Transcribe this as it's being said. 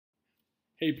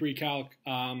Hey, pre-calc.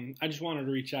 I just wanted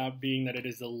to reach out, being that it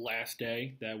is the last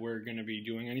day that we're going to be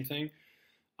doing anything,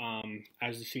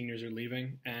 as the seniors are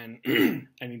leaving, and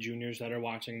any juniors that are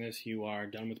watching this, you are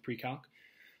done with pre-calc,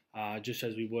 just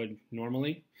as we would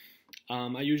normally.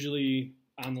 I usually,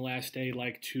 on the last day,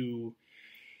 like to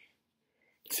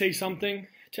say something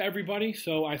to everybody,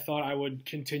 so I thought I would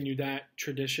continue that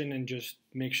tradition and just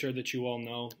make sure that you all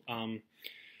know.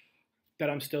 That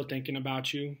I'm still thinking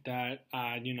about you, that,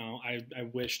 I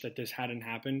wish that this hadn't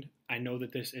happened. I know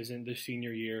that this isn't the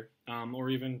senior year,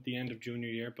 or even the end of junior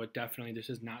year, but definitely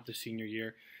this is not the senior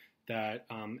year that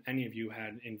any of you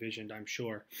had envisioned, I'm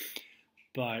sure.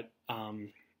 But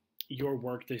your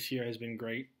work this year has been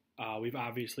great. We've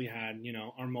obviously had,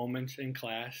 our moments in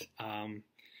class,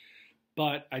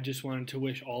 but I just wanted to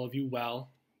wish all of you well,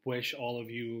 wish all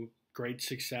of you great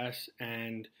success,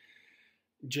 and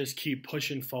just keep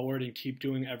pushing forward and keep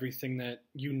doing everything that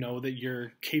you know that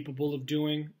you're capable of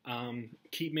doing.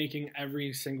 Keep making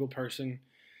every single person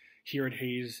here at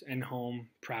Hayes and home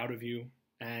proud of you,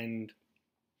 and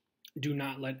do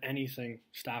not let anything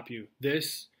stop you.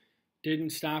 This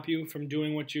didn't stop you from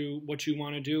doing what you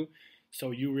want to do, so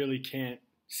you really can't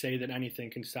say that anything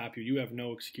can stop you. You have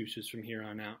no excuses from here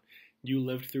on out. You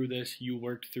lived through this, you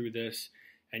worked through this,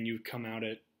 and you've come out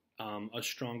at a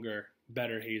stronger,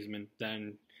 better Hazeman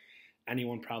than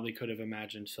anyone probably could have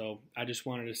imagined. So I just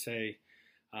wanted to say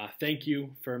thank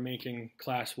you for making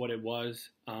class what it was,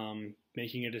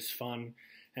 making it as fun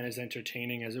and as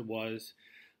entertaining as it was.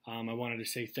 I wanted to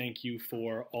say thank you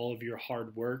for all of your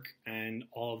hard work and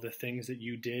all of the things that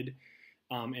you did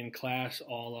in class,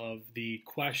 all of the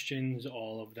questions,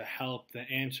 all of the help, the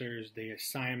answers, the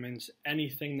assignments,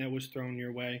 anything that was thrown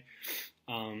your way.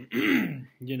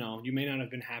 You may not have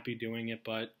been happy doing it,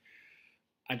 but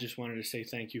I just wanted to say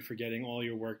thank you for getting all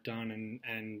your work done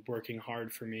and working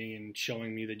hard for me and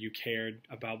showing me that you cared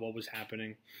about what was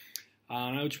happening.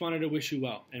 And I just wanted to wish you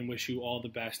well and wish you all the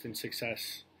best and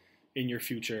success in your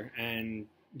future. And,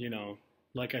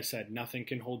 like I said, nothing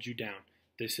can hold you down.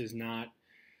 This is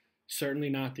certainly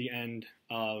not the end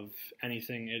of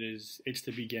anything. It's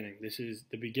the beginning. This is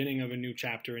the beginning of a new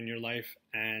chapter in your life,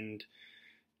 and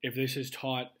if this has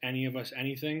taught any of us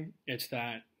anything, it's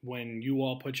that when you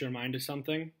all put your mind to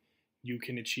something, you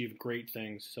can achieve great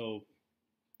things. So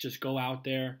just go out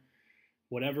there,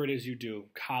 whatever it is you do,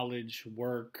 college,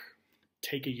 work,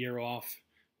 take a year off,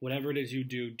 whatever it is you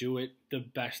do it the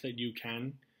best that you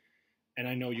can. And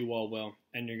I know you all will.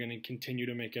 And you're going to continue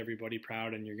to make everybody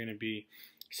proud, and you're going to be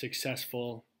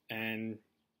successful. And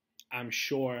I'm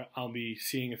sure I'll be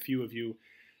seeing a few of you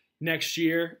next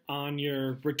year on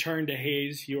your return to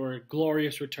Hayes, your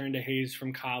glorious return to Hayes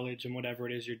from college and whatever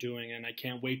it is you're doing. And I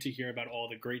can't wait to hear about all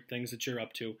the great things that you're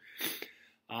up to.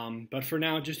 But for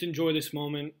now, just enjoy this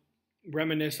moment,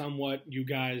 reminisce on what you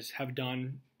guys have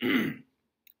done,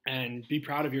 and be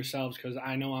proud of yourselves, because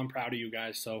I know I'm proud of you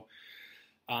guys. So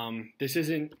this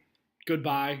isn't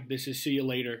goodbye. This is see you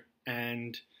later.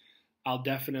 And I'll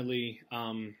definitely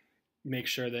make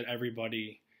sure that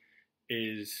everybody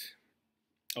is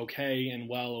okay and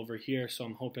well over here, so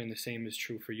I'm hoping the same is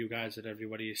true for you guys, that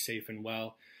everybody is safe and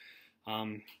well.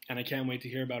 And I can't wait to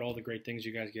hear about all the great things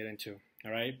you guys get into,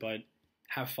 all right? But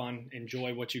have fun,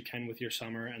 enjoy what you can with your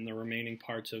summer and the remaining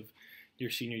parts of your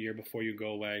senior year before you go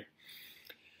away.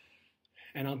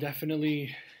 And I'll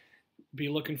definitely be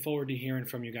looking forward to hearing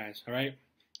from you guys, all right?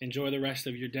 Enjoy the rest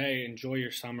of your day, enjoy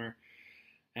your summer,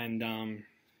 and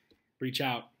reach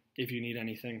out if you need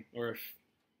anything, or if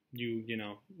you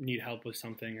need help with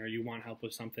something, or you want help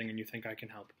with something and you think I can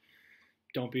help.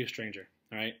 Don't be a stranger,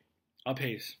 all right? Up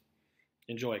Hayes.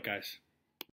 Enjoy it, guys.